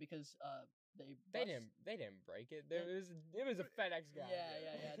 basically broke it because they didn't break it. It was a FedEx guy.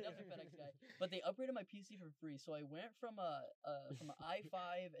 Yeah, definitely FedEx guy. But they upgraded my PC for free, so I went from from an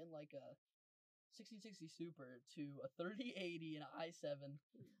i5 and like a 1660 Super to a 3080 and an i7.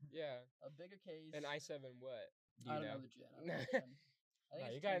 Yeah. A bigger case. An i7 what? I don't know the gen. I think No,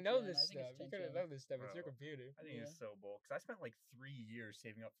 it's you gotta 10 know gen. this I think stuff. it's You 10 gotta gen. know this stuff. It's your Bro, computer. I think Yeah. it's so bull because I spent like 3 years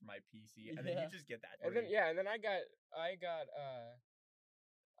saving up for my PC, and then Yeah. you just get that. And then free. and then I got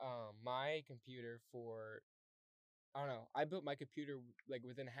my computer for, I don't know. I built my computer like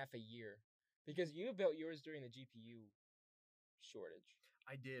within half a year because you built yours during the GPU shortage.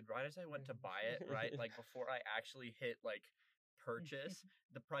 I did right as I went to buy it. Right, like before I actually hit like purchase,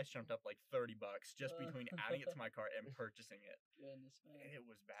 the price jumped up like $30 just between adding it to my cart and purchasing it. Goodness, man. It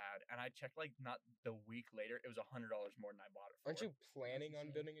was bad, and I checked like not the week later. It was $100 more than I bought it for. Aren't you planning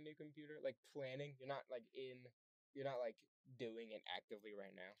on insane. building a new computer? Like planning? You're not like doing it actively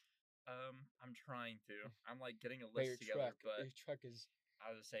right now. I'm trying to. I'm like getting a But list together, but your truck is.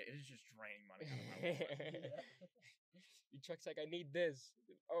 I was gonna say it is just draining money out of my wallet. Yeah. Your truck's like, I need this.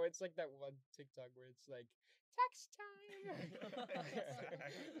 Oh, it's like that one TikTok where it's like, tax time.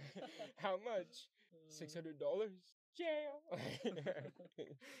 How much? $600. Jail.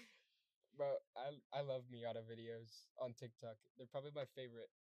 Bro, I love Miata videos on TikTok. They're probably my favorite.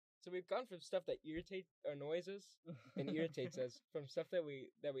 So we've gone from stuff that annoys us and irritates us, from stuff that we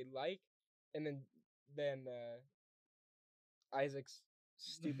like, and then Isaac's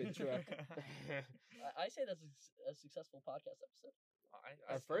stupid truck. I say that's a successful podcast episode.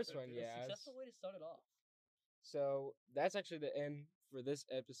 Our first one, A yeah. successful way to start it off. So that's actually the end for this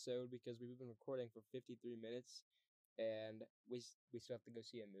episode because we've been recording for 53 minutes, and we still have to go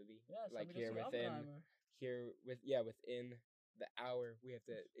see a movie. Yeah, so like we just see Oppenheimer. Within the hour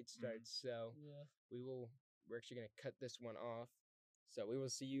it starts. So Yeah. we're actually gonna cut this one off. So we will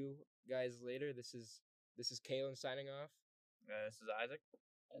see you guys later. This is Caelan signing off. This is Isaac.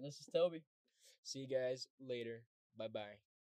 And this is Toby. See you guys later. Bye bye.